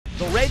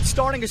The Reds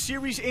starting a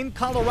series in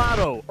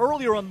Colorado.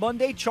 Earlier on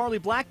Monday, Charlie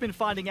Blackmon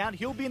finding out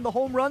he'll be in the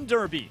home run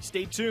derby.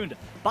 Stay tuned.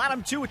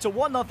 Bottom two, it's a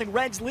 1-0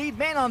 Reds lead.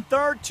 Man on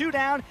third, 2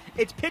 down.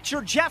 It's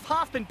pitcher Jeff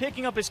Hoffman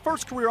picking up his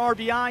first career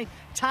RBI,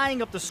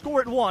 tying up the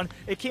score at 1.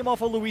 It came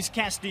off of Luis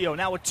Castillo.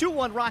 Now a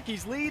 2-1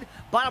 Rockies lead.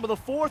 Bottom of the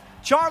fourth,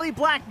 Charlie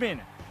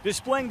Blackmon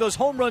displaying those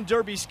home run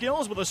derby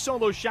skills with a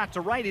solo shot to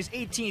right, his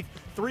 18th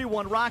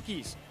 3-1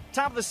 Rockies.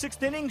 Top of the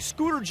 6th inning,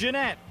 Scooter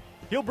Gennett.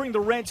 He'll bring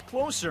the Reds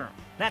closer.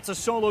 That's a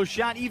solo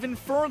shot even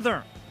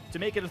further to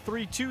make it a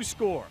 3-2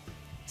 score.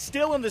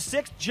 Still in the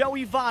 6th,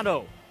 Joey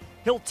Votto.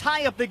 He'll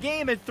tie up the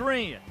game at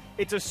 3.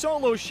 It's a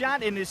solo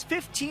shot in his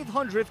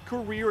 1,500th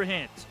career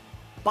hit.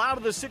 Bottom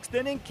of the 6th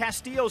inning,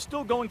 Castillo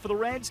still going for the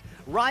Reds.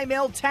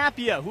 Raimel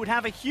Tapia, who'd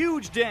have a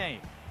huge day.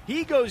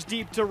 He goes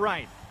deep to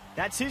right.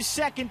 That's his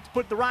second to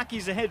put the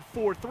Rockies ahead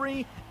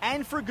 4-3,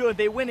 and for good,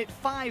 they win it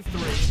 5-3.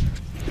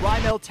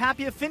 Raimel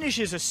Tapia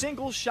finishes a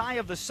single shy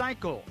of the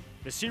cycle.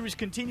 The series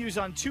continues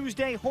on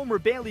Tuesday. Homer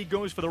Bailey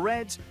goes for the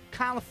Reds.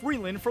 Kyle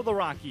Freeland for the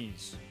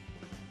Rockies.